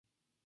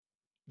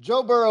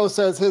Joe Burrow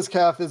says his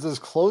calf is as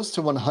close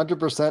to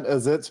 100%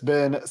 as it's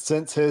been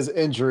since his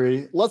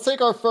injury. Let's take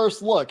our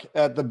first look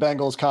at the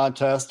Bengals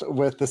contest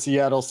with the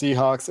Seattle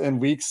Seahawks in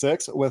Week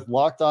 6 with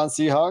Locked On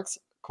Seahawks,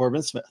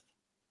 Corbin Smith.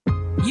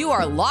 You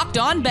are Locked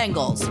On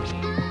Bengals,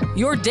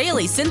 your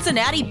daily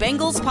Cincinnati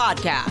Bengals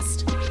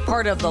podcast,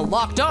 part of the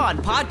Locked On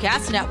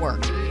Podcast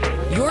Network,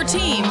 your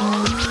team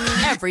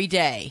every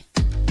day.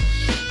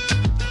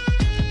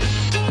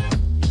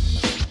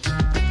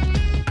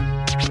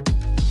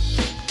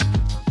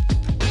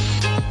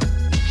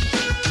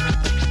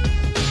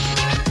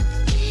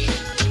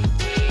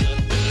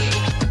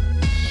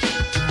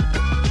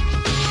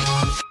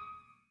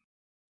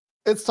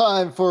 It's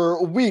time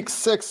for Week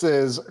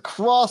 6's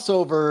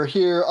crossover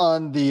here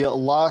on the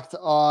Locked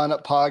On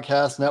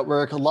Podcast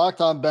Network. Locked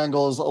On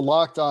Bengals,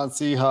 Locked On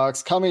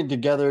Seahawks coming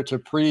together to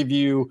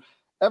preview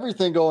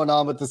everything going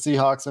on with the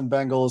Seahawks and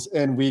Bengals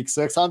in Week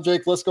 6. I'm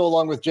Jake Lisco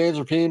along with James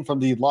Rapine from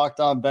the Locked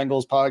On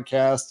Bengals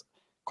podcast.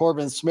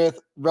 Corbin Smith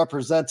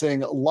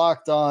representing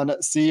Locked On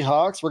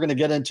Seahawks. We're going to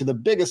get into the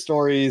biggest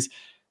stories,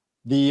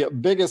 the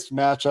biggest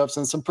matchups,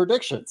 and some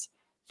predictions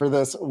for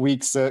this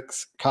Week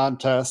 6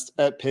 contest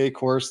at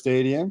Paycor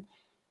Stadium.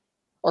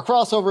 Our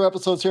crossover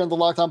episodes here on the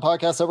Locked On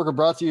Podcast Network are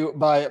brought to you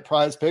by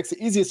Prize Picks, the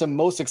easiest and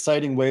most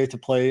exciting way to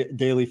play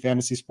daily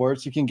fantasy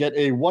sports. You can get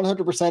a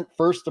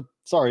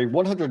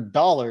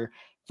 $100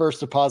 first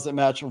deposit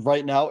match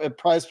right now at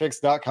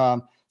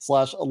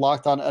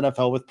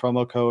prizepicks.com/LockedOnNFL with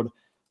promo code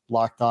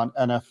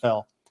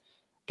LockedOnNFL.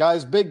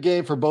 Guys, big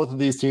game for both of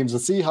these teams. The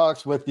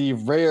Seahawks with the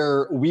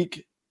rare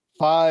Week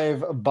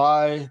 5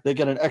 bye. They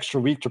get an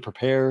extra week to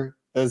prepare,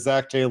 as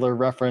Zach Taylor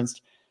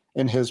referenced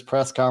in his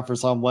press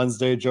conference on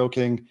Wednesday,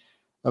 joking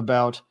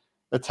about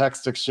a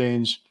text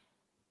exchange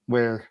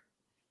where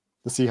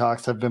the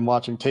Seahawks have been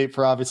watching tape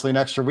for obviously an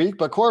extra week.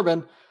 But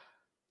Corbin,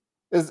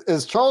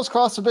 is Charles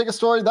Cross the biggest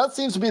story? That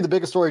seems to be the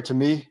biggest story to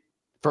me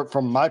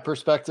from my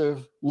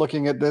perspective,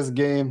 looking at this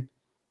game.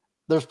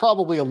 There's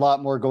probably a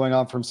lot more going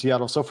on from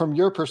Seattle. So from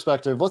your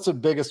perspective, what's the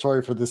biggest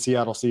story for the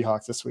Seattle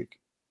Seahawks this week?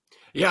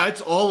 Yeah,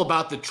 it's all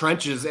about the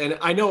trenches. And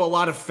I know a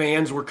lot of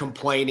fans were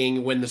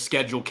complaining when the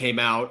schedule came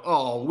out.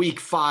 Oh,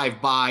 Week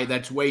 5 bye,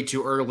 that's way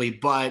too early.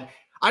 But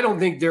I don't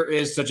think there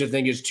is such a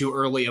thing as too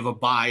early of a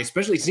bye,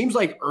 especially it seems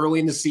like early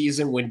in the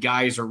season when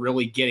guys are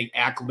really getting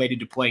acclimated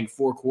to playing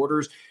 4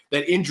 quarters,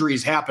 that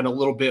injuries happen a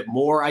little bit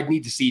more. I'd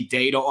need to see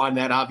data on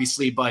that,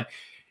 obviously, but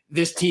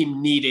this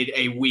team needed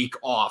a week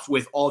off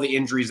with all the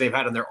injuries they've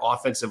had on their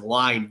offensive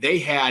line. They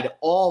had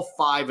all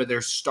 5 of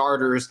their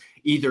starters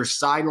either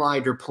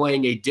sidelined or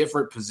playing a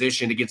different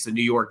position against the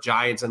New York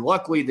Giants. And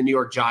luckily, the New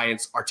York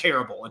Giants are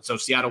terrible. And so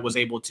Seattle was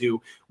able to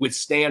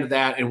withstand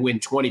that and win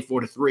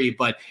 24-3.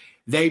 But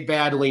they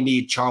badly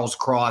need Charles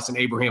Cross and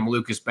Abraham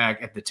Lucas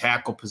back at the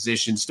tackle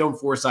position. Stone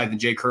Forsythe and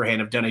Jay Curhan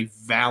have done a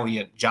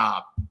valiant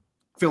job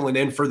filling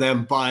in for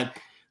them, but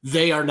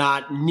they are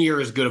not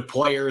near as good of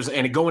players.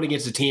 And going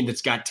against a team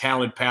that's got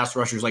talented pass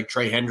rushers like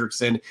Trey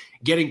Hendrickson,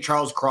 getting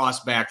Charles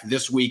Cross back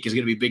this week is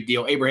going to be a big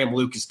deal. Abraham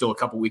Lucas is still a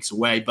couple weeks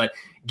away, but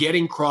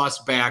getting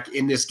Cross back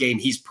in this game,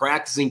 he's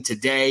practicing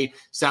today.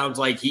 Sounds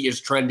like he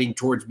is trending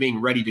towards being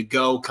ready to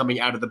go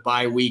coming out of the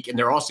bye week. And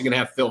they're also going to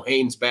have Phil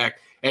Haynes back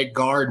at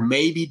guard,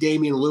 maybe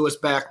Damian Lewis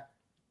back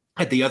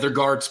at the other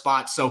guard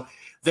spot. So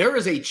there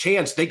is a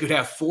chance they could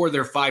have 4 of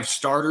their 5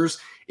 starters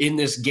in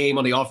this game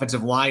on the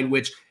offensive line,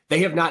 which they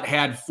have not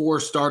had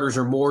 4 starters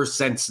or more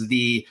since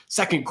the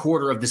second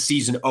quarter of the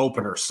season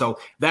opener. So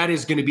that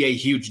is going to be a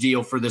huge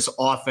deal for this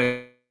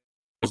offense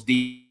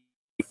to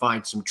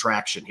find some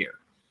traction here.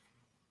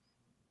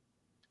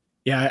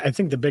 Yeah, I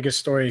think the biggest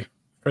story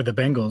for the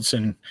Bengals,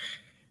 and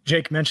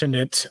Jake mentioned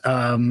it,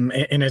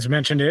 and has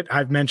mentioned it,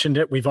 I've mentioned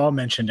it, we've all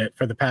mentioned it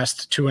for the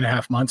past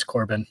 2.5 months,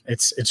 Corbin.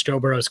 It's Joe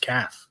Burrow's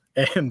calf.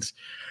 And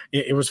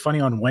it was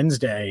funny on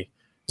Wednesday,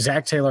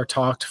 Zach Taylor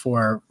talked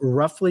for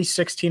roughly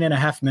 16 and a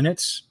half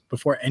minutes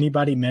before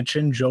anybody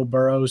mentioned Joe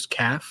Burrow's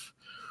calf,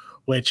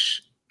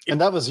 which... And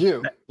that was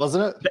you,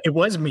 wasn't it? It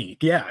was me,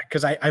 yeah,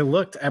 because I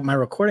looked at my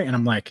recording and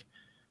I'm like,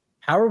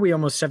 how are we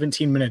almost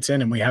 17 minutes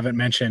in and we haven't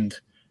mentioned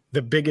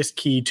the biggest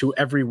key to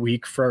every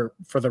week for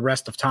the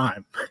rest of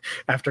time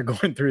after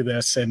going through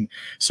this, and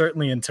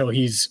certainly until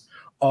he's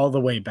all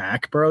the way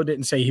back. Burrow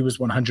didn't say he was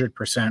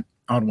 100%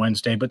 on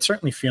Wednesday, but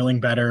certainly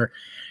feeling better.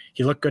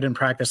 He looked good in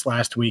practice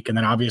last week and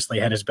then obviously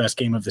had his best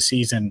game of the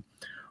season.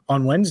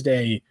 On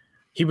Wednesday,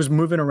 he was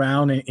moving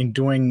around and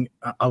doing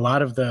a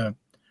lot of the,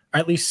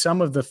 at least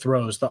some of the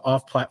throws, the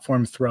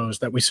off-platform throws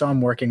that we saw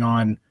him working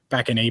on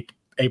back in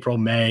April,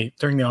 May,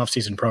 during the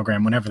offseason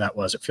program, whenever that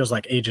was. It feels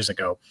like ages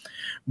ago.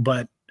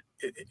 But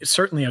it's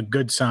certainly a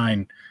good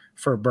sign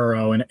for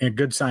Burrow and a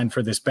good sign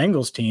for this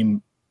Bengals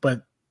team.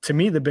 But to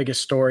me, the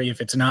biggest story, if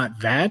it's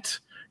not that,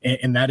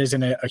 and that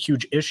isn't a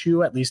huge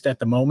issue, at least at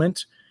the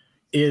moment,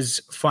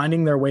 is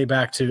finding their way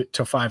back to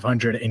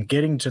 500 and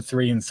getting to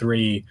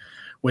 3-3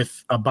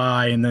 with a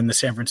bye, and then the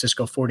San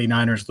Francisco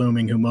 49ers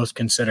looming, who most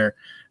consider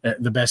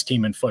the best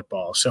team in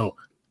football. So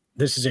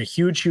this is a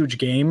huge, huge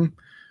game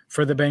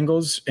for the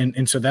Bengals.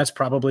 And so that's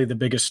probably the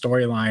biggest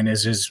storyline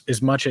is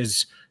as much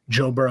as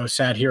Joe Burrow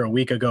sat here a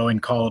week ago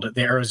and called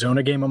the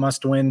Arizona game a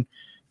must-win.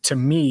 To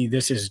me,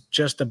 this is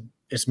just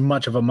as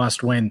much of a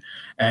must-win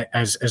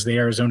as the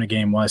Arizona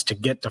game was to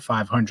get to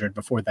 500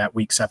 before that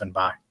Week 7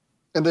 bye.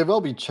 And they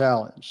will be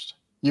challenged.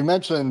 You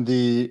mentioned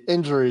the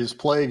injuries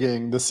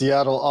plaguing the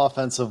Seattle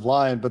offensive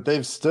line, but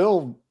they've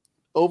still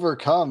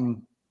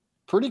overcome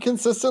pretty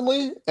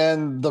consistently,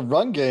 and the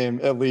run game,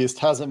 at least,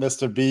 hasn't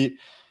missed a beat.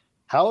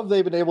 How have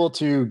they been able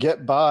to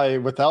get by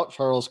without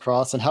Charles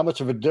Cross, and how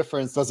much of a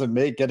difference does it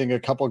make getting a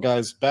couple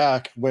guys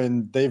back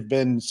when they've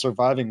been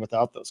surviving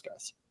without those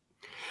guys?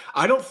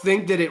 I don't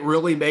think that it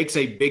really makes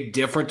a big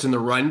difference in the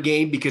run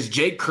game because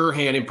Jake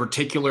Curhan in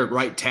particular at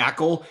right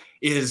tackle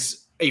is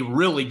a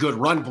really good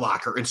run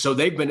blocker. And so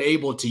they've been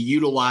able to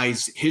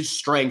utilize his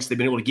strengths. They've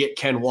been able to get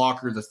Ken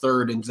Walker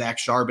III and Zach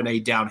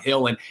Charbonnet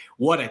downhill. And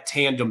what a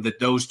tandem that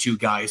those two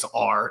guys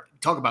are.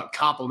 Talk about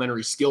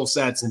complementary skill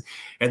sets.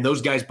 And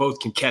those guys both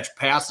can catch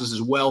passes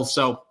as well.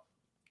 So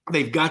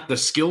they've got the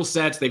skill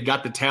sets. They've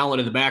got the talent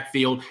in the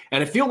backfield.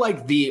 And I feel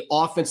like the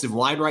offensive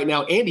line right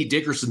now, Andy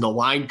Dickerson, the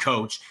line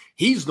coach,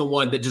 he's the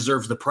one that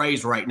deserves the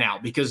praise right now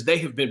because they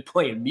have been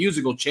playing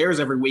musical chairs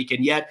every week.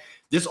 And yet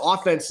this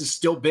offense has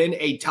still been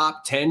a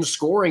top 10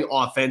 scoring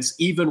offense,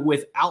 even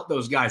without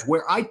those guys,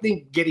 where I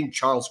think getting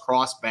Charles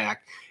Cross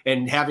back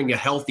and having a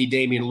healthy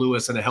Damian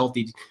Lewis and a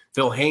healthy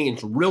Phil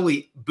Haynes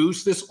really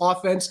boost this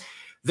offense.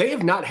 They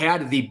have not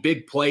had the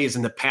big plays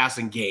in the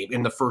passing game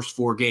in the first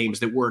 4 games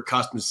that we're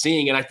accustomed to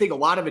seeing. And I think a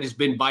lot of it has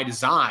been by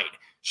design.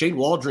 Shane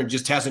Waldron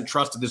just hasn't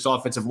trusted this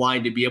offensive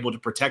line to be able to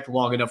protect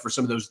long enough for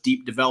some of those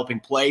deep developing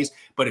plays.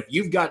 But if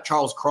you've got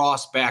Charles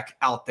Cross back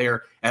out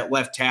there at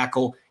left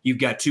tackle, you've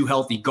got 2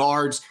 healthy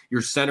guards,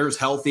 your center's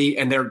healthy,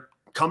 and they're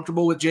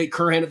comfortable with Jake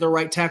Curhan at the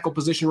right tackle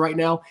position right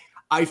now,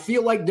 I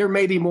feel like there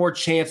may be more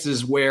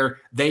chances where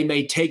they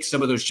may take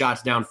some of those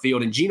shots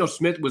downfield. And Geno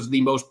Smith was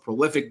the most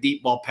prolific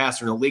deep ball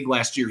passer in the league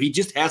last year. He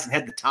just hasn't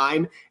had the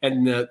time,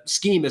 and the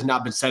scheme has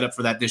not been set up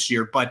for that this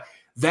year. But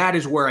that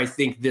is where I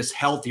think this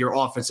healthier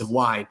offensive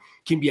line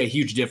can be a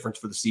huge difference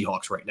for the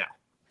Seahawks right now.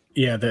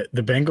 Yeah, the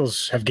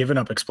Bengals have given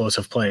up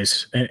explosive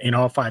plays in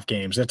all 5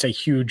 games. That's a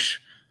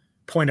huge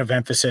point of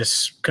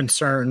emphasis,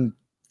 concern,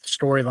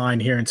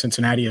 storyline here in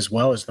Cincinnati, as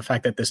well as the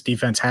fact that this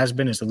defense has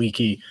been as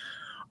leaky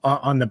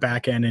on the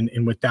back end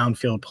and with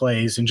downfield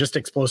plays and just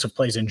explosive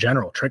plays in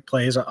general, trick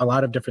plays. A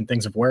lot of different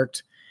things have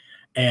worked.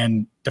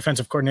 And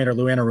defensive coordinator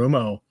Lou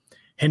Anarumo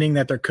hinting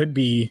that there could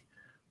be,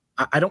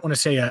 I don't want to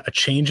say a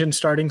change in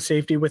starting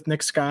safety with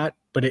Nick Scott,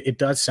 but it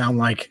does sound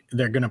like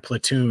they're going to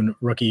platoon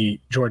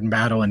rookie Jordan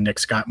Battle and Nick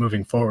Scott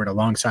moving forward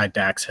alongside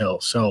Dax Hill.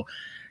 So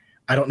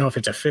I don't know if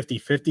it's a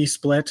 50-50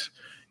 split.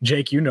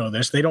 Jake, you know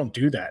this. They don't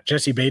do that.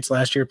 Jesse Bates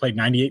last year played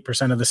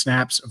 98% of the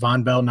snaps.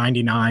 Von Bell,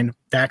 99.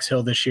 Dax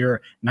Hill this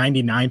year,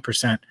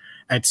 99%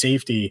 at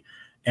safety.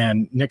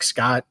 And Nick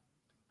Scott,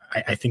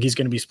 I think he's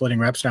going to be splitting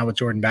reps now with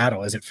Jordan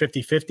Battle. Is it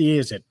 50-50?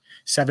 Is it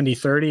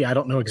 70-30? I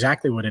don't know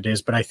exactly what it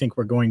is, but I think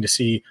we're going to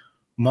see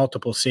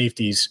multiple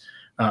safeties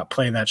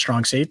play that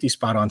strong safety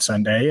spot on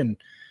Sunday. And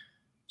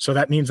so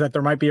that means that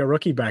there might be a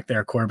rookie back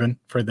there, Corbin,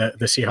 for the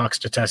Seahawks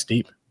to test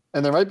deep.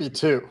 And there might be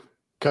 2,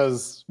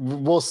 because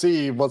we'll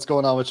see what's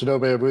going on with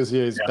Chidobe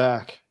Awuzie's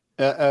back.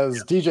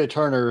 As DJ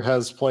Turner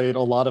has played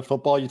a lot of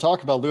football, you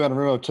talk about Lou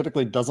Anarumo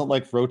typically doesn't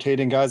like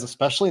rotating guys,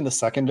 especially in the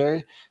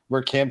secondary,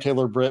 where Cam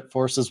Taylor-Britt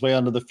forced his way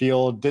onto the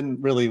field,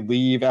 didn't really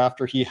leave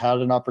after he had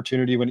an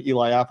opportunity when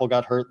Eli Apple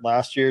got hurt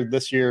last year.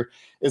 This year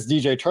is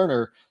DJ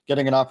Turner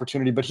getting an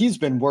opportunity, but he's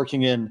been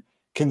working in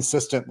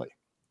consistently.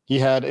 He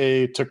had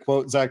to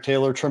quote Zach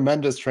Taylor,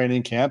 tremendous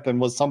training camp, and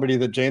was somebody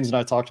that James and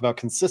I talked about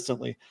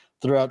consistently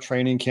throughout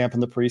training camp in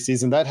the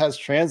preseason. That has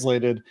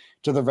translated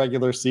to the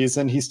regular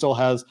season. He still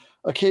has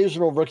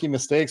occasional rookie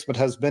mistakes, but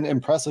has been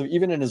impressive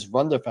even in his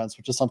run defense,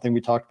 which is something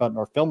we talked about in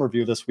our film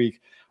review this week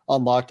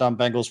on Locked On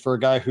Bengals, for a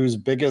guy whose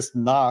biggest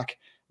knock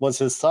was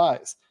his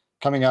size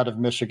coming out of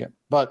Michigan.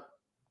 But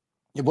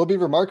it will be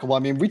remarkable. I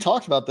mean, we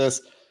talked about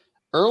this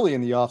early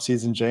in the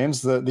offseason,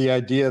 James, the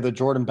idea that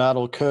Jordan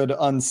Battle could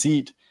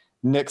unseat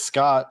Nick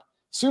Scott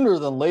sooner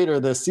than later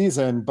this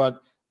season,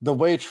 but the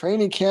way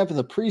training camp and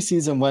the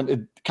preseason went,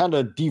 it kind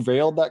of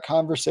derailed that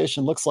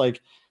conversation. Looks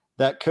like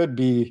that could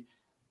be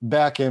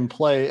back in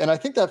play. And I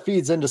think that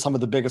feeds into some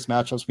of the biggest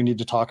matchups we need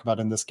to talk about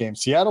in this game.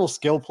 Seattle's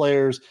skill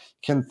players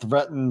can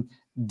threaten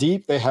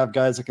deep. They have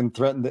guys that can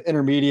threaten the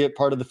intermediate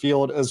part of the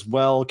field as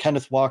well.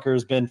 Kenneth Walker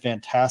has been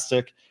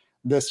fantastic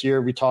this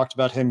year. We talked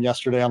about him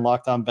yesterday on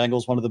Locked On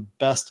Bengals, one of the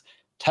best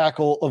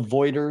tackle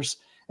avoiders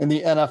in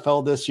the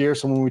NFL this year.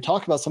 So when we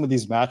talk about some of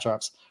these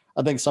matchups,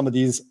 I think some of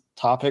these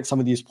topics, some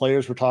of these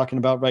players we're talking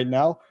about right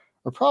now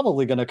are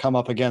probably going to come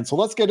up again. So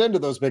let's get into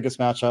those biggest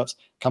matchups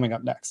coming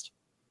up next.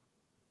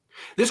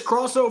 This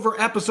crossover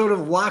episode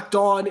of Locked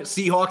On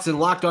Seahawks and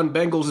Locked On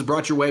Bengals is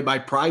brought your way by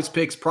Prize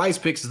Picks. Prize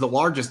Picks is the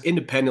largest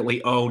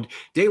independently owned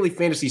daily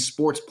fantasy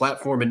sports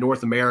platform in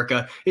North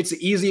America. It's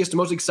the easiest,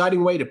 most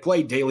exciting way to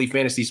play daily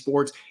fantasy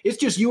sports. It's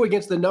just you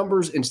against the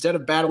numbers instead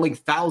of battling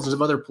thousands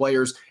of other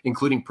players,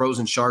 including pros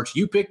and sharks.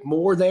 You pick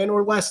more than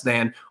or less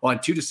than on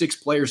 2 to 6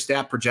 player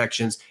stat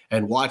projections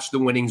and watch the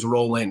winnings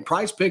roll in.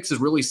 Prize Picks is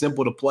really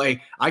simple to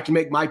play. I can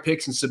make my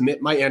picks and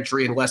submit my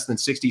entry in less than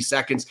 60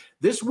 seconds.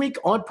 This week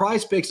on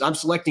Prize Picks, I'm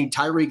selecting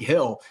Tyreek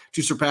Hill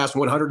to surpass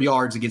 100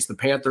 yards against the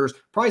Panthers.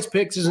 Prize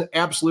Picks is an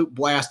absolute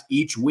blast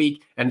each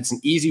week, and it's an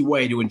easy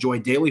way to enjoy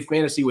daily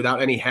fantasy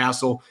without any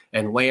hassle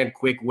and land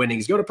quick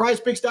winnings. Go to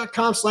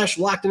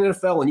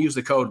prizepicks.com/LockedOnNFL and use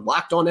the code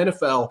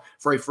LockedOnNFL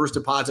for a first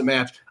deposit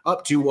match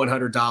up to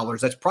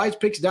 $100. That's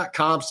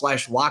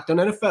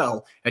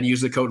prizepicks.com/LockedOnNFL and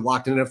use the code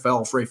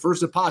LockedOnNFL for a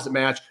first deposit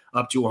match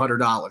up to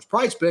 $100.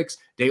 Prize Picks,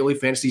 daily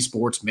fantasy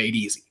sports made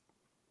easy.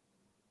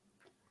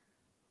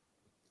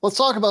 Let's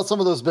talk about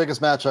some of those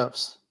biggest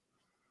matchups.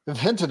 We've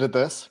hinted at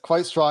this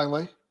quite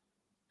strongly.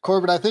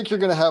 Corbin, I think you're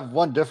going to have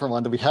one different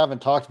one that we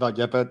haven't talked about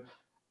yet, but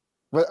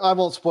I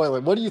won't spoil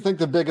it. What do you think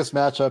the biggest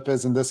matchup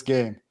is in this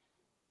game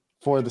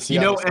for the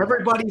Seahawks?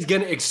 Everybody's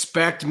going to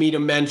expect me to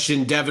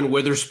mention Devin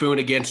Witherspoon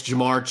against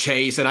Jamar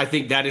Chase, and I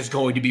think that is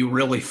going to be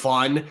really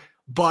fun.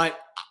 But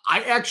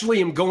I actually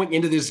am going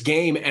into this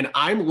game, and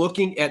I'm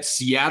looking at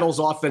Seattle's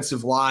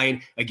offensive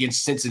line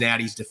against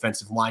Cincinnati's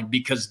defensive line,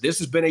 because this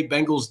has been a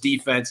Bengals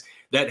defense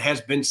that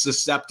has been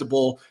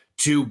susceptible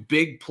to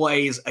big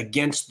plays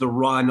against the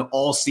run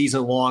all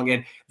season long.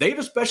 And they've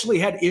especially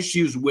had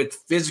issues with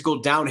physical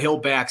downhill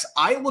backs.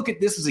 I look at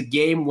this as a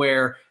game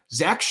where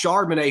Zach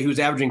Charbonnet, who's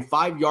averaging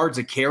 5 yards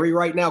a carry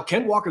right now,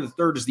 Ken Walker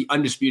III is the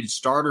undisputed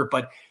starter,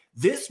 but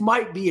this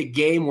might be a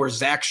game where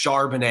Zach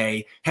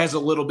Charbonnet has a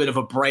little bit of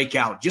a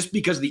breakout just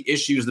because of the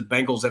issues the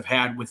Bengals have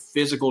had with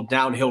physical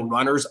downhill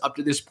runners up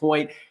to this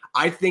point.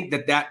 I think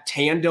that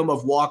tandem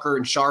of Walker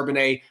and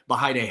Charbonnet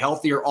behind a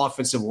healthier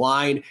offensive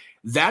line,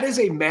 that is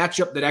a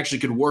matchup that actually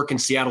could work in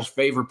Seattle's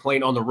favor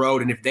playing on the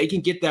road. And if they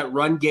can get that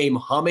run game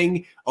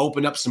humming,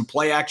 open up some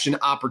play action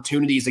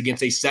opportunities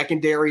against a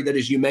secondary that,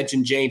 as you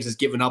mentioned, James, has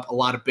given up a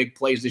lot of big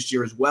plays this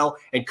year as well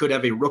and could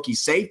have a rookie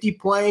safety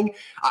playing,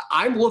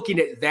 I'm looking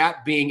at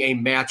that being a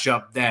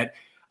matchup that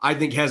I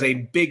think has a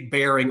big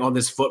bearing on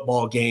this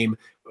football game,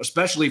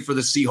 especially for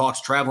the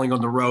Seahawks traveling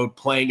on the road,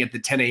 playing at the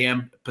 10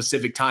 a.m.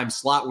 Pacific time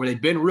slot where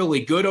they've been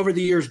really good over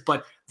the years,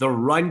 but the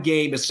run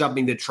game is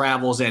something that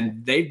travels,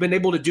 and they've been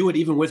able to do it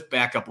even with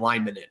backup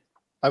linemen in.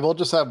 I will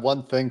just have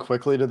one thing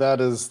quickly to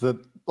that is that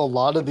a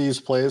lot of these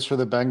plays for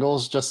the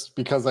Bengals, just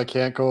because I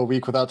can't go a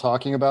week without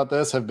talking about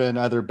this, have been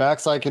either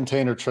backside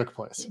contain or trick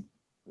plays.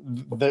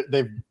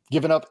 They've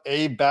given up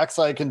a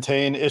backside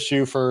contain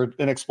issue for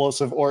an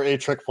explosive or a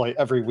trick play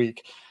every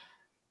week.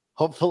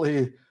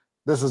 Hopefully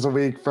this is a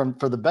week for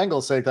the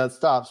Bengals' sake that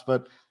stops,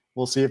 but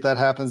we'll see if that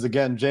happens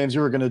again. James,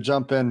 you were going to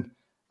jump in,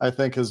 I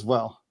think, as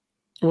well.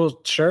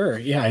 Well, sure.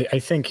 Yeah, I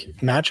think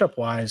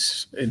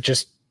matchup-wise,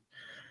 just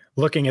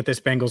looking at this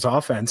Bengals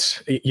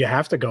offense, you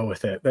have to go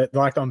with it. The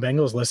Locked On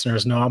Bengals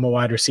listeners know I'm a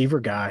wide receiver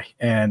guy.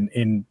 And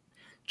in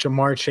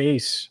Jamar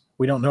Chase,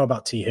 we don't know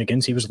about T.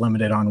 Higgins. He was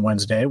limited on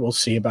Wednesday. We'll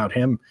see about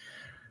him.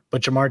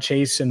 But Jamar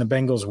Chase in the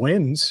Bengals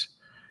wins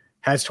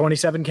has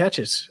 27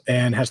 catches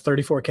and has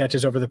 34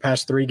 catches over the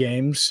past 3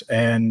 games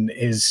and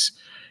is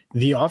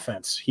the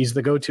offense. He's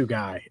the go-to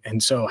guy.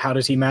 And so how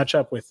does he match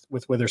up with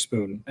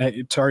Witherspoon?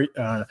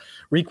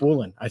 Tariq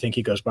Woolen, I think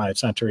he goes by.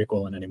 It's not Tariq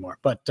Woolen anymore.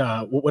 But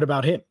what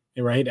about him,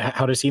 right?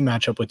 How does he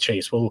match up with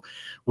Chase? Well,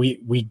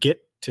 we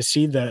get to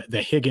see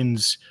the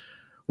Higgins,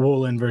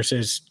 Woolen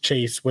versus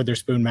Chase,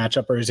 Witherspoon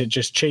matchup, or is it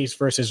just Chase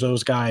versus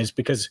those guys?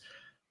 Because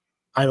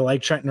I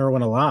like Trent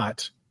Irwin a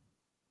lot,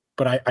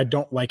 but I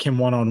don't like him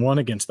one-on-one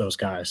against those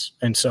guys.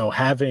 And so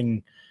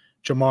having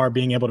Jamar,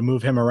 being able to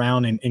move him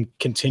around and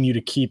continue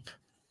to keep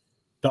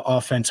the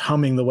offense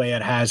humming the way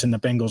it has in the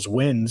Bengals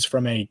wins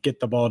from a get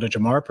the ball to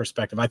Jamar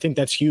perspective, I think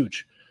that's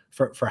huge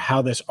for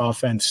how this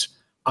offense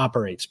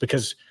operates,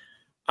 because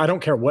I don't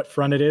care what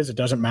front it is. It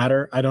doesn't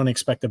matter. I don't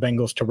expect the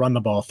Bengals to run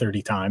the ball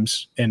 30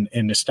 times and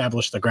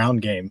establish the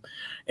ground game.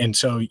 And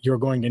so you're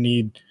going to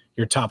need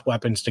your top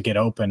weapons to get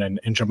open, and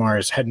Jamar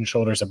is head and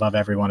shoulders above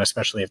everyone,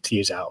 especially if T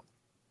is out.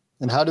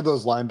 And how do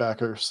those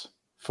linebackers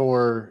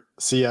for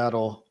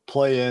Seattle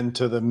play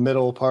into the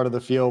middle part of the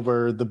field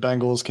where the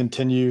Bengals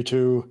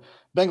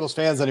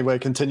fans anyway,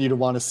 continue to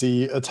want to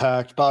see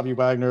attacked? Bobby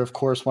Wagner, of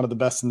course, one of the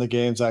best in the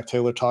game. Zach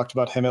Taylor talked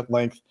about him at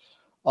length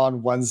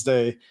on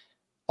Wednesday.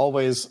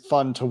 Always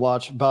fun to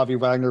watch Bobby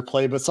Wagner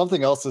play. But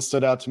something else that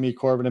stood out to me,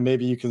 Corbin, and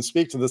maybe you can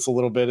speak to this a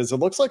little bit, is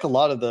it looks like a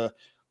lot of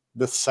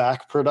the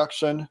sack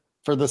production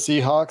for the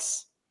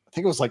Seahawks, I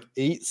think it was like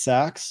 8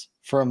 sacks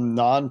from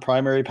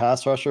non-primary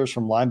pass rushers,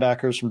 from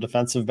linebackers, from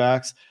defensive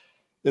backs.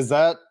 Is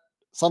that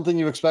something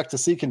you expect to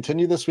see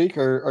continue this week,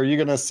 or are you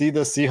going to see the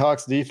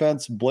Seahawks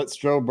defense blitz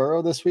Joe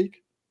Burrow this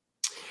week?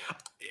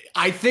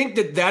 I think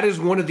that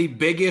is one of the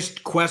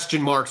biggest question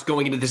marks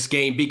going into this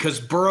game because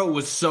Burrow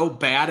was so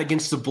bad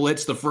against the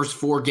blitz the first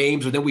 4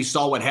 games, and then we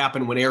saw what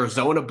happened when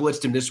Arizona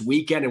blitzed him this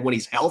weekend. And when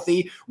he's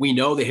healthy, we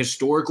know that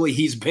historically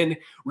he's been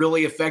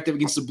really effective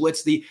against the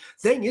blitz. The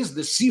thing is,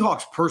 the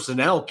Seahawks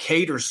personnel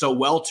caters so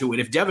well to it.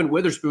 If Devin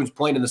Witherspoon's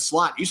playing in the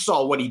slot, you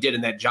saw what he did in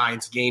that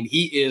Giants game.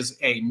 He is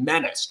a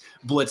menace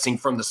blitzing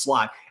from the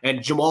slot.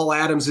 And Jamal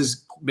Adams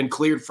has been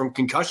cleared from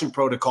concussion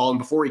protocol. And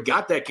before he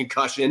got that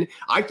concussion,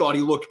 I thought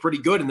he looked pretty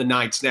good in the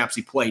 9 snaps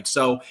he played.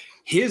 So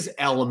his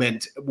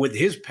element with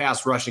his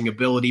pass rushing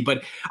ability.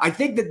 But I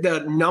think that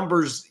the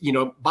numbers,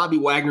 Bobby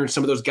Wagner and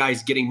some of those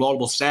guys getting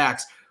multiple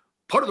sacks,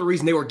 part of the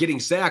reason they were getting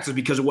sacks is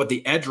because of what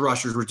the edge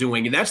rushers were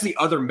doing. And that's the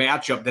other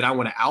matchup that I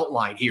want to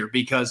outline here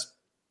because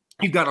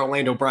you've got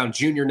Orlando Brown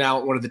Jr. now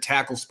at one of the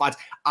tackle spots.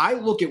 I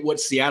look at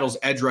what Seattle's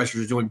edge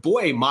rushers are doing.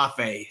 Boye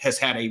Mafe has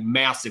had a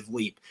massive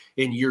leap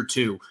in year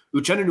 2.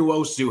 Uchenna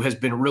Nwosu has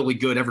been really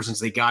good ever since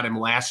they got him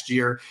last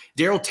year.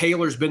 Darrell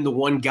Taylor's been the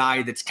one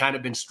guy that's kind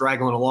of been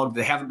straggling along.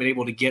 They haven't been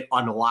able to get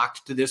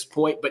unlocked to this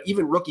point. But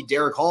even rookie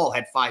Derek Hall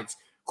had 5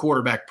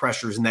 quarterback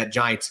pressures in that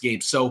Giants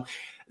game. So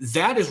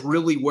that is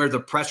really where the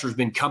pressure has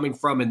been coming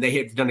from, and they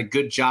have done a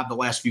good job the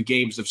last few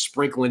games of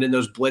sprinkling in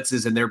those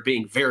blitzes, and they're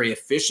being very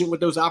efficient with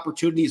those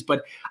opportunities.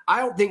 But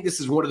I don't think this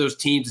is one of those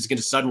teams that's going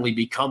to suddenly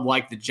become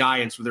like the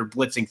Giants where they're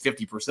blitzing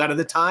 50% of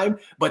the time,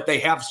 but they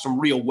have some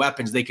real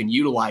weapons they can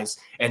utilize.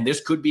 And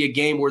this could be a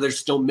game where they're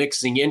still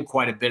mixing in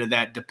quite a bit of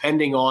that,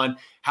 depending on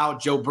how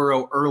Joe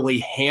Burrow early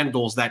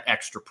handles that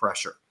extra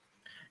pressure.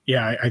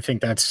 Yeah, I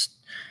think that's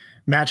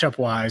matchup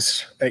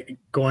wise,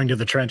 going to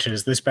the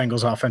trenches, this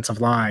Bengals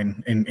offensive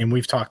line, and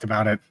we've talked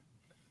about it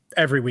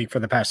every week for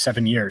the past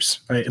 7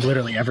 years.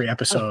 Literally every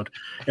episode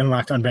in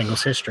Locked On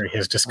Bengals history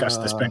has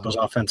discussed this Bengals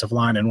offensive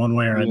line in one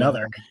way or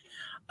another.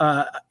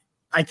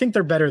 I think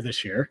they're better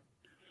this year,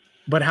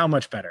 but how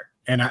much better?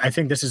 And I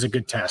think this is a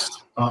good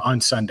test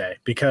on Sunday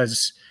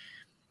because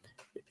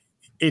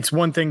it's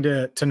one thing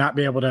to not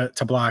be able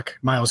to block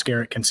Myles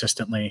Garrett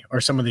consistently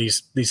or some of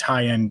these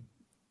high-end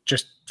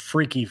just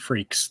freaky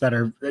freaks that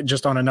are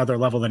just on another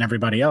level than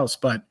everybody else.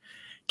 But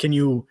can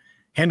you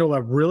handle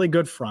a really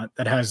good front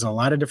that has a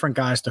lot of different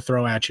guys to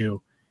throw at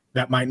you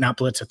that might not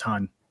blitz a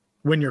ton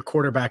when your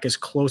quarterback is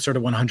closer to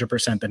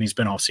 100% than he's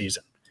been all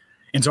season?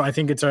 And so I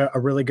think it's a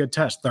really good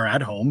test. They're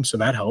at home, so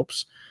that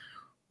helps.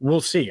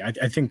 We'll see.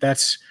 I think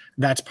that's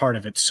part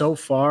of it. So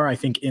far, I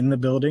think in the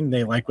building,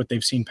 they like what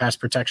they've seen pass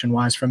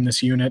protection-wise from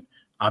this unit.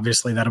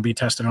 Obviously, that'll be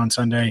tested on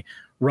Sunday.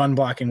 Run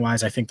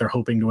blocking-wise, I think they're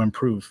hoping to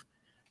improve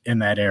in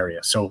that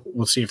area. So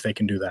we'll see if they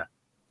can do that.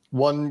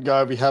 One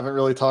guy we haven't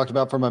really talked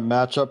about from a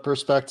matchup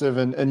perspective,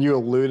 and you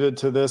alluded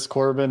to this,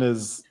 Corbin,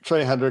 is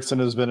Trey Hendrickson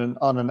has been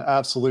on an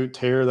absolute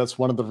tear. That's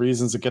one of the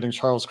reasons of getting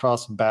Charles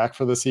Cross back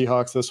for the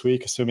Seahawks this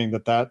week, assuming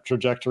that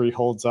trajectory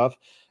holds up,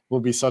 will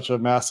be such a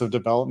massive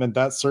development.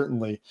 That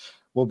certainly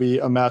will be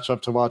a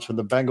matchup to watch when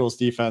the Bengals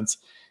defense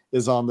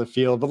is on the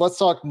field. But let's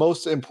talk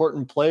most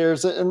important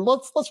players, and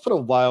let's put a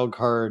wild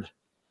card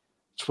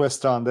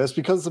twist on this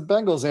because the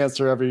Bengals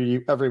answer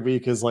every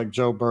week is like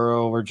Joe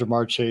Burrow or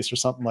Jamar Chase or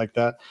something like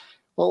that.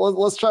 Well,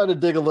 let's try to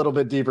dig a little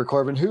bit deeper,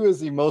 Corbin. Who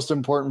is the most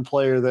important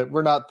player that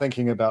we're not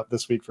thinking about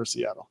this week for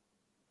Seattle?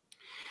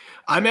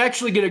 I'm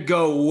actually going to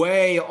go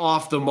way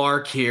off the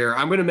mark here.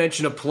 I'm going to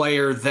mention a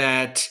player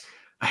that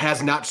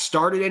has not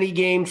started any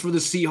games for the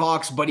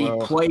Seahawks, but he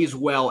plays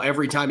well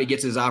every time he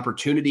gets his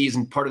opportunities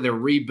and part of their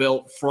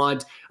rebuilt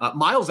front.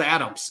 Miles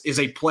Adams is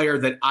a player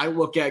that I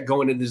look at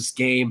going into this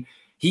game.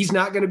 He's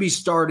not going to be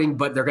starting,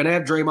 but they're going to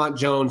have Draymond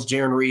Jones,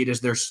 Jaron Reed as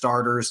their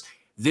starters.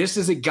 This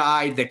is a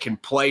guy that can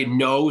play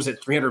nose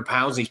at 300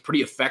 pounds. He's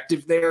pretty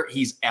effective there.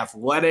 He's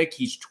athletic.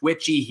 He's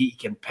twitchy. He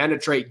can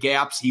penetrate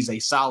gaps. He's a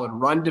solid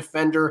run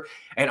defender.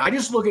 And I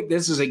just look at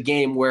this as a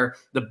game where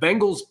the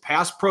Bengals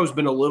pass pro has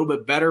been a little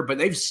bit better, but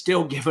they've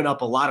still given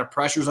up a lot of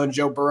pressures on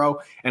Joe Burrow.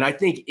 And I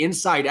think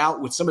inside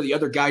out with some of the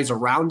other guys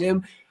around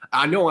him,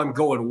 I know I'm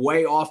going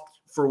way off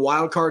for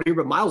wild card here,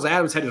 but Miles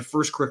Adams had his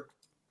first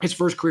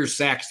career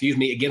sack,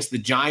 against the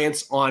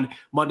Giants on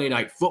Monday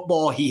Night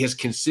Football. He has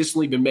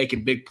consistently been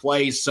making big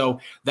plays. So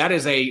that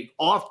is a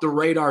off the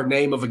radar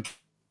name of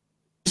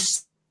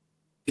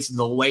it's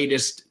the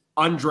latest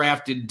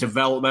undrafted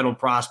developmental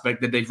prospect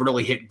that they've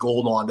really hit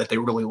gold on, that they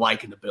really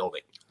like in the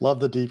building.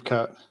 Love the deep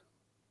cut.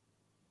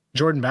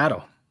 Jordan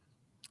Battle.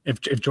 If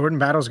Jordan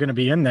Battle is going to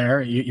be in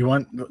there, you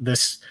want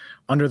this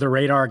under the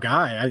radar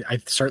guy. I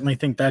certainly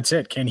think that's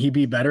it. Can he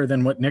be better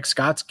than what Nick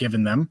Scott's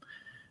given them?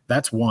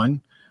 That's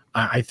one.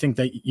 I think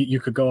that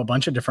you could go a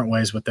bunch of different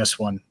ways with this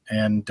one,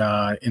 and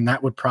that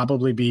would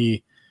probably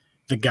be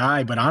the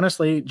guy. But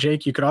honestly,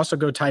 Jake, you could also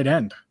go tight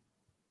end.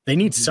 They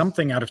need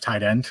something out of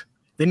tight end.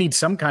 They need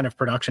some kind of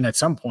production at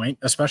some point,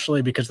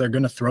 especially because they're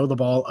going to throw the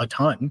ball a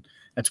ton.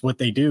 That's what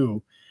they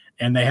do,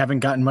 and they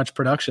haven't gotten much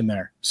production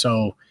there.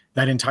 So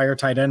that entire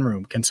tight end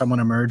room, can someone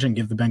emerge and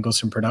give the Bengals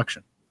some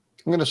production?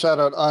 I'm going to shout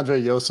out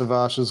Andre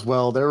Yosevach as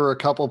well. There were a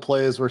couple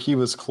plays where he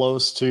was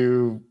close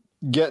to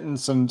getting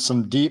some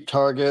deep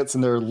targets,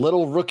 and there are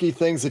little rookie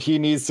things that he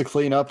needs to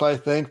clean up, I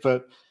think.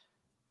 But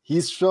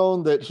he's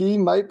shown that he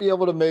might be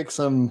able to make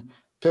some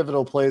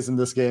pivotal plays in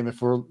this game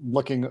if we're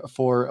looking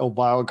for a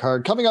wild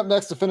card. Coming up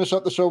next to finish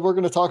up the show, we're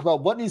going to talk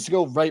about what needs to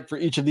go right for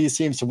each of these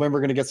teams to win. We're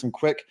going to get some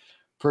quick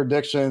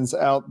predictions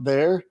out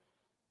there.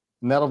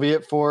 And that'll be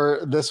it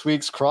for this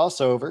week's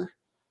crossover.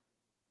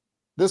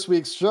 This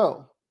week's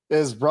show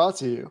is brought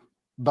to you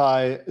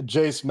by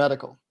Jace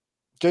Medical.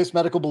 Jace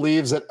Medical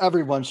believes that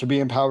everyone should be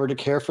empowered to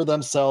care for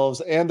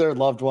themselves and their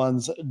loved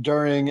ones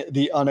during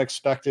the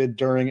unexpected,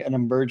 during an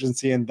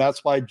emergency. And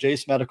that's why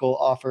Jace Medical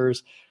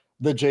offers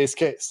the Jace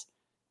case.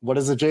 What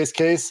is a Jace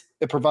case?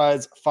 It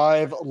provides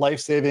 5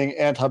 life-saving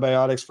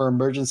antibiotics for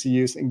emergency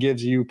use and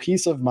gives you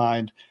peace of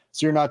mind.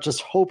 So you're not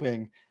just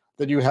hoping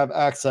that you have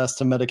access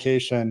to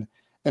medication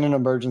in an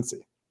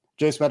emergency.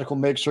 Jace Medical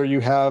makes sure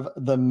you have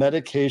the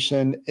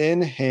medication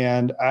in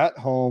hand at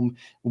home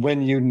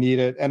when you need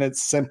it. And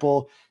it's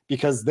simple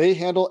because they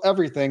handle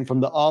everything from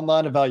the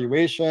online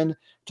evaluation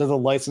to the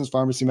licensed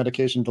pharmacy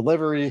medication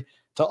delivery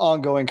to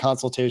ongoing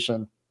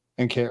consultation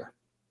and care.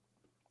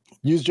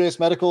 Use Jace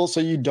Medical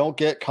so you don't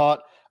get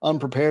caught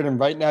unprepared. And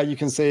right now you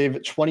can save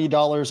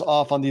 $20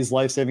 off on these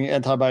life-saving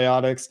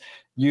antibiotics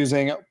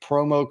using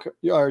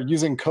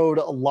code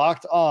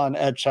locked on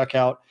at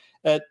checkout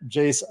at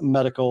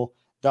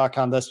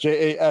jacemedical.com. That's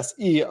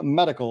JASE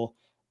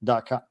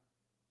medical.com.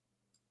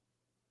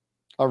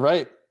 All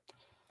right.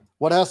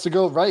 What has to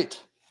go right?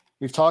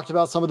 We've talked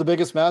about some of the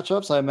biggest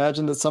matchups. I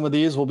imagine that some of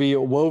these will be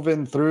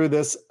woven through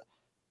this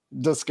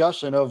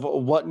discussion of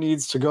what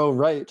needs to go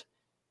right.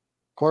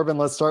 Corbin,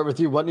 let's start with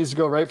you. What needs to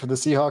go right for the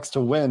Seahawks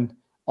to win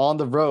on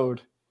the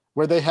road,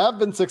 where they have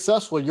been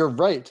successful, you're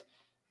right,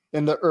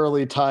 in the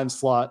early time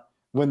slot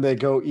when they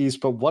go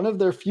east, but one of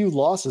their few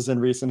losses in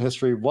recent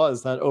history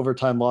was that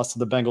overtime loss to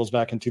the Bengals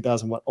back in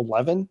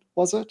 2011,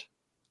 was it?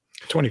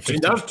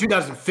 2015. That was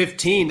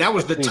 2015. That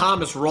was the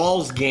Thomas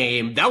Rawls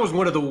game. That was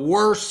one of the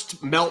worst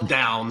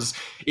meltdowns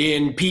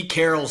in Pete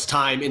Carroll's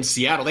time in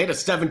Seattle. They had a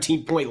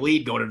 17-point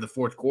lead going into the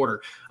fourth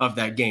quarter of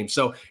that game.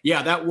 So,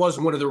 yeah, that was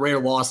one of the rare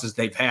losses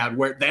they've had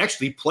where they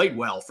actually played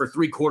well for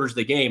 3 quarters of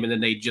the game, and then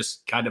they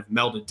just kind of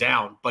melted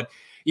down. But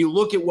you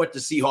look at what the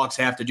Seahawks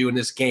have to do in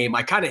this game.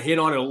 I kind of hit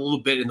on it a little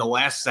bit in the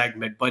last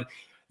segment, but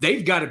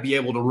they've got to be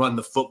able to run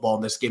the football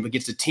in this game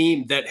against a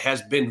team that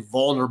has been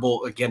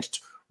vulnerable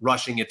against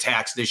rushing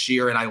attacks this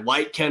year. And I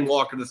like Ken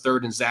Walker III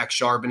and Zach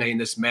Charbonnet in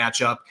this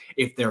matchup.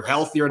 If they're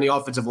healthier in the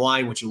offensive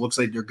line, which it looks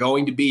like they're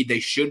going to be, they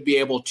should be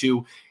able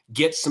to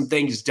get some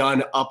things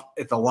done up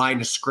at the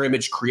line of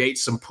scrimmage, create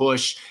some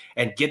push,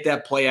 and get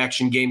that play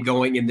action game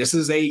going. And this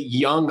is a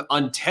young,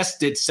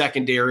 untested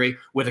secondary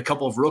with a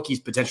couple of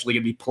rookies potentially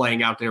going to be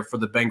playing out there for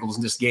the Bengals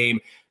in this game.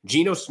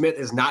 Geno Smith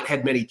has not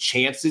had many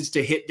chances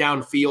to hit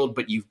downfield,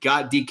 but you've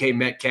got DK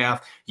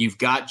Metcalf, you've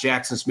got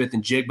Jackson Smith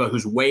and Jigba,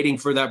 who's waiting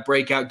for that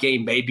breakout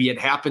game. Maybe it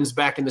happens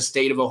back in the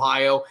state of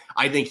Ohio.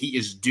 I think he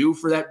is due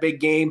for that big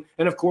game.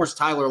 And of course,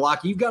 Tyler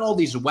Lockett. You've got all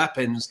these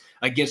weapons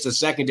against a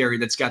secondary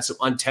that's got some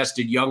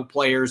untested young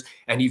players,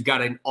 and you've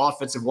got an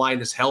offensive line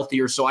that's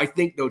healthier. So I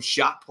think those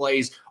shot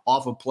plays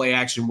off of play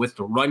action with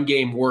the run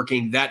game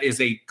working, that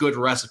is a good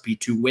recipe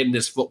to win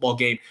this football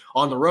game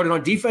on the road. And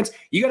on defense,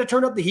 you got to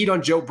turn up the heat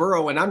on Joe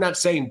Burrow. And I'm not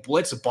saying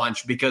blitz a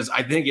bunch because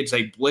I think it's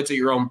a blitz at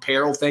your own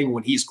peril thing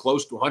when he's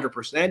close to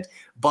 100%.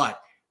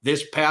 But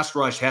this pass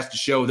rush has to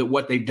show that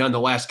what they've done the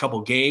last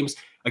couple games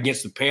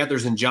against the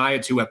Panthers and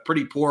Giants, who have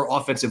pretty poor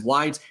offensive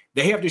lines,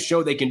 they have to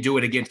show they can do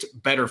it against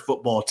better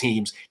football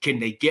teams. Can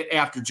they get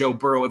after Joe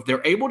Burrow? If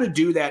they're able to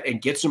do that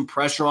and get some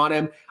pressure on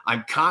him,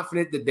 I'm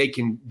confident that they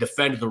can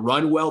defend the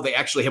run well. They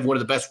actually have one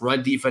of the best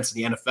run defense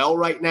in the NFL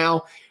right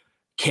now.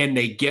 Can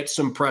they get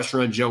some pressure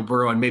on Joe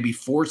Burrow and maybe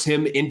force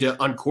him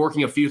into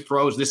uncorking a few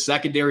throws? This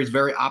secondary is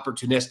very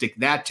opportunistic.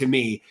 That, to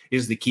me,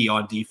 is the key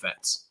on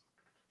defense.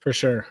 For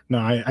sure. No,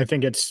 I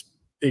think it's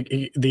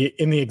in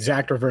the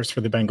exact reverse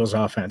for the Bengals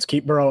offense.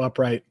 Keep Burrow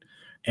upright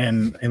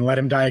and let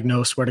him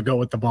diagnose where to go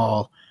with the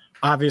ball.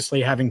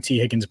 Obviously, having T.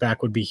 Higgins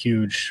back would be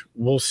huge.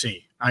 We'll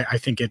see. I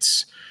think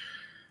it's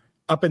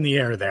up in the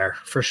air there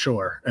for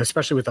sure,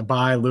 especially with the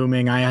bye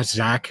looming. I asked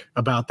Zach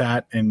about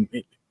that, and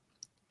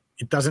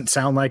it doesn't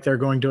sound like they're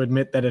going to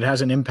admit that it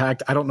has an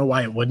impact. I don't know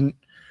why it wouldn't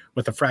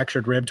with a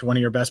fractured rib to one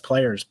of your best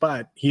players,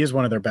 but he is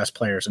one of their best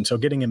players. And so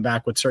getting him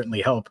back would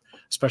certainly help,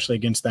 especially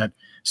against that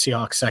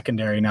Seahawks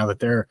secondary now that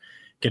they're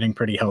getting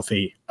pretty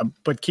healthy.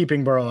 But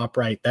keeping Burrow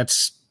upright,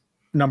 that's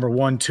number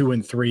 1, 2,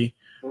 and 3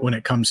 when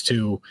it comes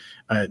to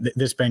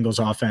this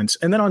Bengals offense.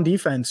 And then on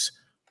defense,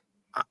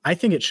 I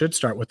think it should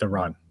start with the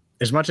run.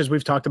 As much as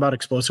we've talked about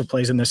explosive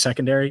plays in the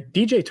secondary,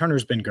 DJ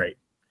Turner's been great.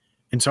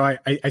 And so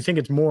I think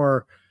it's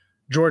more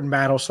Jordan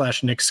Battle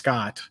 / Nick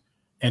Scott.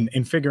 And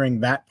in figuring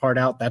that part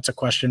out, that's a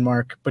question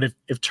mark. But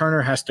if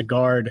Turner has to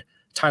guard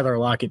Tyler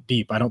Lockett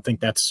deep, I don't think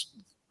that's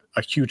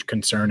a huge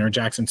concern, or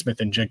Jackson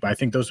Smith and Jigba. I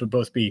think those would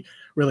both be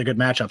really good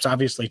matchups.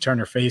 Obviously,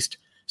 Turner faced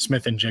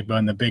Smith and Jigba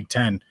in the Big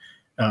Ten,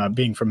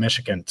 being from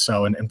Michigan,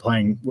 and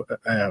playing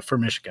for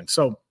Michigan.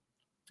 So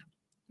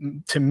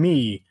to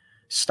me,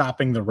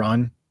 stopping the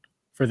run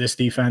for this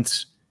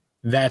defense,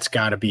 that's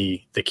got to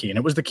be the key. And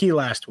it was the key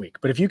last week.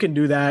 But if you can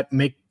do that,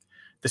 make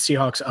the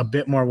Seahawks a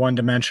bit more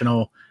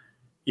one-dimensional,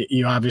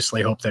 you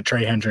obviously hope that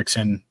Trey Hendricks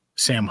and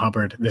Sam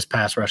Hubbard, this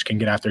pass rush, can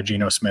get after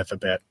Geno Smith a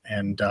bit.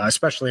 And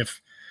especially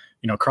if,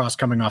 Cross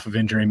coming off of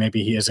injury,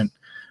 maybe he isn't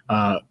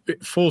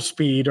full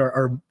speed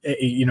or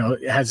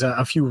has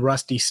a few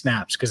rusty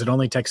snaps, because it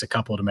only takes a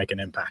couple to make an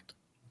impact.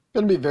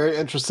 Going to be very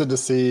interested to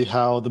see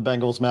how the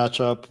Bengals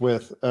match up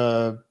with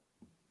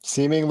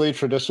seemingly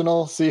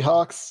traditional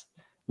Seahawks,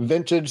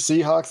 vintage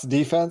Seahawks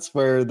defense,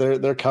 where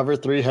they're cover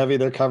 3 heavy,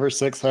 they're cover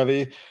 6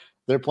 heavy.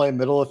 They're playing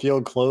middle of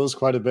field close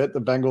quite a bit.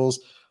 The Bengals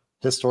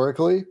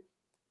historically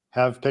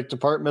have picked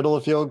apart middle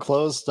of field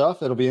close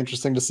stuff. It'll be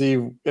interesting to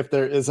see if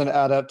there is an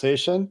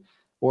adaptation,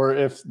 or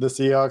if the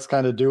Seahawks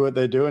kind of do what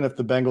they do, and if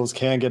the Bengals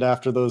can get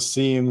after those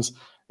seams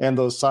and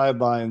those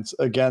sidelines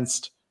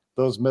against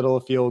those middle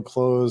of field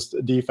closed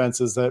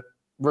defenses that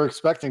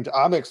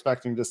I'm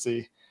expecting to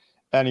see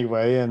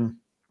anyway. And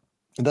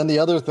then the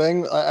other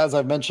thing, as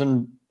I've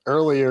mentioned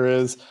earlier,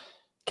 is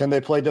can they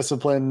play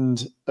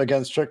disciplined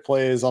against trick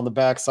plays on the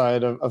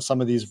backside of some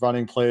of these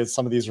running plays,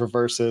 some of these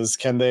reverses?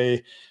 Can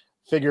they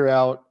figure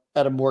out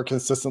at a more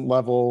consistent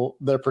level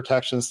their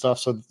protection stuff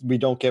so we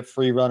don't get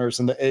free runners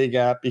in the A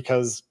gap?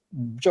 Because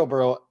Joe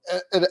Burrow,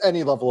 at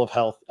any level of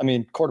health,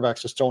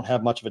 quarterbacks just don't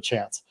have much of a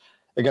chance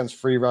against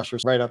free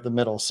rushers right up the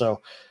middle. So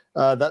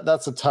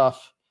that's a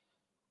tough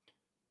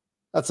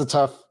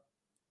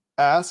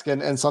ask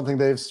and something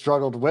they've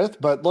struggled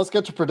with. But let's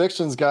get to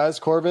predictions, guys.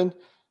 Corbin,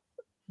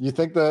 you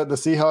think the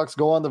Seahawks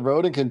go on the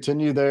road and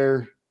continue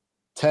their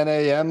 10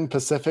 a.m.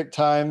 Pacific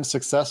time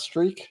success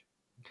streak?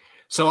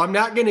 So I'm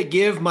not going to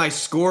give my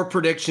score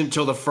prediction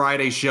till the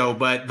Friday show,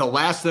 but the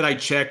last that I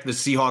checked, the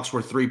Seahawks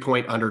were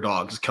 3-point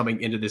underdogs coming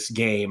into this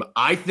game.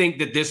 I think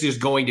that this is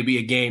going to be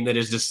a game that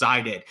is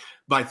decided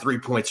by 3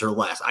 points or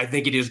less. I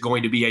think it is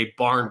going to be a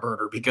barn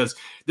burner, because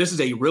this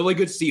is a really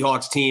good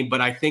Seahawks team,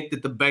 but I think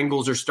that the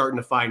Bengals are starting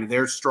to find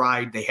their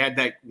stride. They had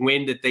that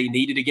win that they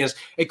needed against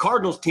a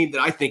Cardinals team that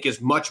I think is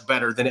much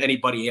better than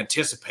anybody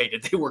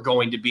anticipated they were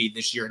going to be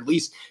this year, at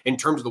least in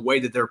terms of the way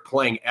that they're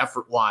playing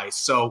effort-wise.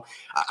 So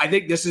I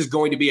think this is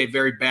going to be a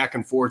very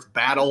back-and-forth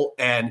battle,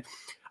 and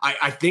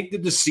I think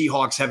that the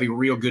Seahawks have a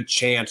real good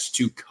chance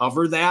to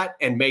cover that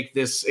and make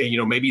this,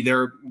 maybe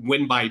they're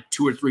win by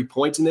 2 or 3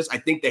 points in this. I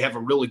think they have a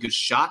really good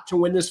shot to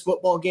win this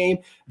football game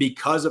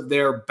because of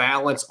their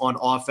balance on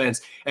offense.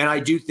 And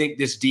I do think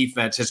this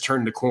defense has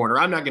turned the corner.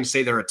 I'm not going to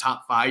say they're a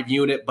top 5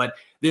 unit, but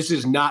this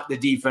is not the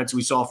defense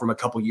we saw from a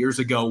couple years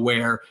ago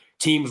where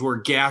teams were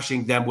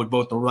gashing them with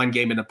both the run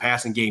game and the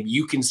passing game.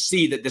 You can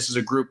see that this is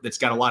a group that's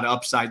got a lot of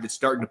upside, that's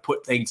starting to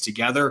put things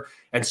together.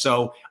 And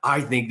so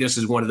I think this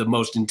is one of the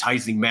most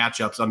enticing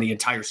matchups on the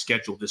entire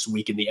schedule this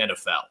week in the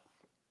NFL.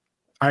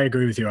 I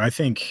agree with you. I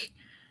think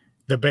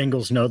the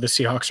Bengals know the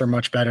Seahawks are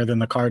much better than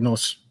the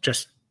Cardinals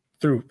just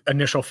through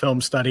initial film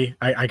study.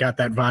 I got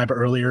that vibe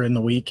earlier in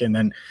the week. And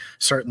then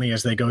certainly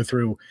as they go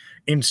through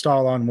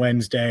install on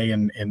Wednesday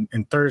and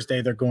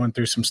Thursday, they're going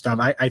through some stuff.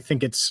 I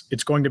think it's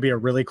going to be a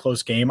really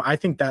close game. I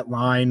think that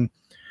line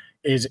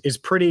is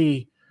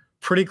pretty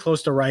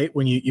close to right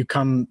when you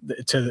come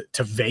to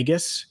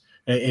Vegas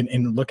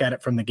and look at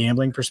it from the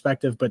gambling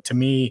perspective. But to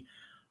me,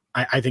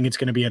 I think it's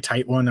going to be a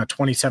tight one, a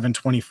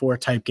 27-24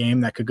 type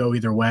game that could go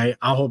either way.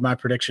 I'll hold my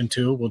prediction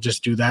too. We'll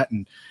just do that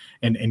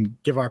and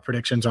give our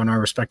predictions on our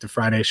respective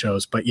Friday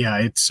shows. But yeah,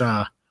 it's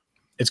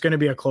going to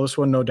be a close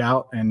one, no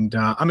doubt. And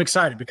I'm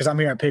excited because I'm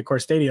here at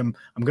Paycor Stadium.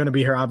 I'm going to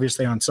be here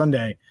obviously on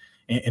Sunday.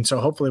 And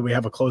so hopefully we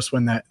have a close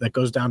one that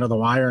goes down to the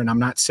wire, and I'm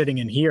not sitting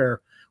in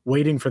here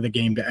waiting for the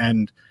game to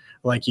end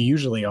like you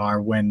usually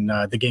are when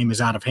the game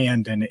is out of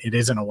hand and it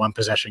isn't a one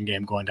possession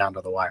game going down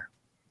to the wire.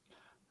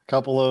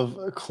 Couple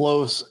of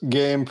close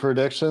game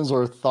predictions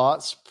or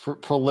thoughts,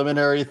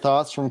 preliminary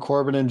thoughts from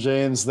Corbin and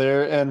James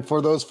there. And for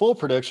those full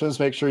predictions,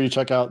 make sure you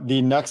check out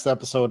the next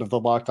episode of the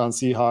Locked On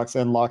Seahawks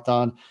and Locked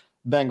On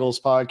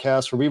Bengals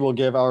podcast, where we will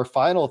give our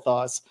final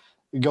thoughts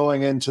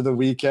going into the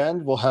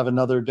weekend. We'll have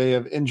another day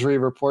of injury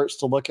reports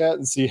to look at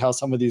and see how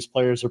some of these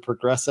players are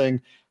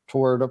progressing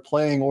toward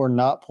playing or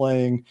not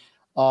playing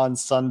on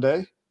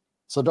Sunday.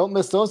 So don't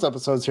miss those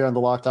episodes here on the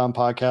Locked On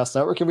Podcast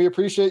Network. And we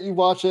appreciate you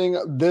watching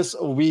this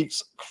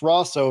week's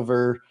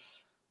crossover,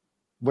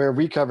 where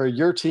we cover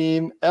your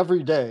team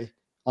every day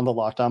on the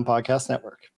Locked On Podcast Network.